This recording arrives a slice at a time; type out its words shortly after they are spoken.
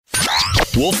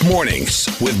Wolf Mornings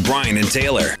with Brian and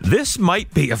Taylor. This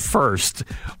might be a first.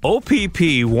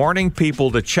 OPP warning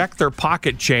people to check their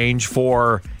pocket change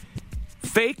for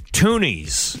fake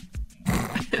toonies.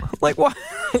 Like what?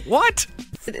 What?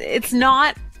 It's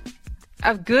not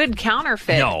a good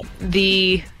counterfeit. No.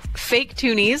 The fake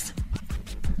toonies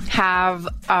have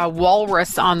a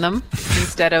walrus on them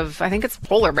instead of, I think it's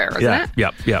polar bear, isn't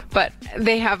it? Yep. But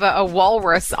they have a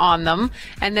walrus on them,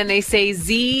 and then they say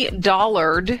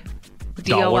Z-dollard,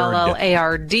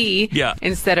 D-O-L-L-A-R-D,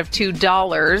 instead of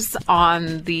 $2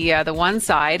 on the one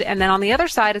side. And then on the other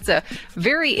side, it's a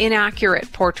very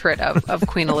inaccurate portrait of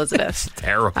Queen Elizabeth.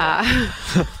 Terrible.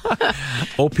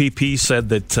 OPP said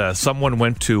that someone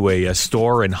went to a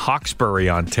store in Hawkesbury,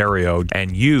 Ontario,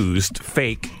 and used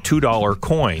fake $2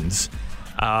 coins.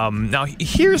 Now,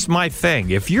 here's my thing.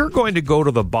 If you're going to go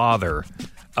to the bother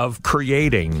of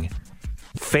creating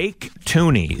fake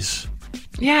toonies,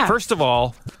 first of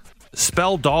all,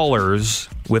 spell dollars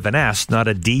with an S, not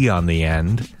a D on the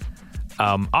end.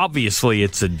 Obviously,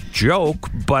 it's a joke,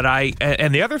 but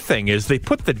and the other thing is they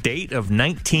put the date of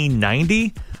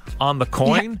 1990 on the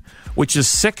coin, which is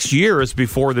 6 years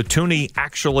before the toonie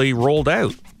actually rolled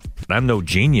out. And I'm no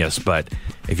genius, but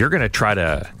if you're going to try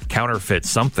to counterfeit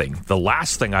something, the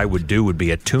last thing I would do would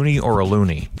be a toonie or a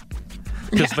loony.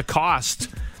 Because the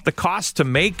cost to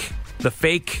make the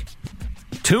fake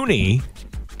toonie,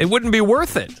 it wouldn't be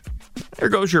worth it. There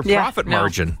goes your profit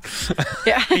margin.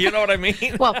 You know what I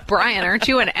mean? Well, Brian, aren't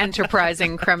you an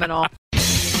enterprising criminal?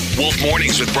 Wolf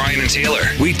Mornings with Brian and Taylor.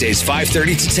 Weekdays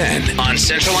 5:30 to 10 on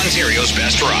Central Ontario's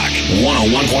Best Rock.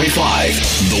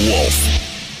 101.5 The Wolf.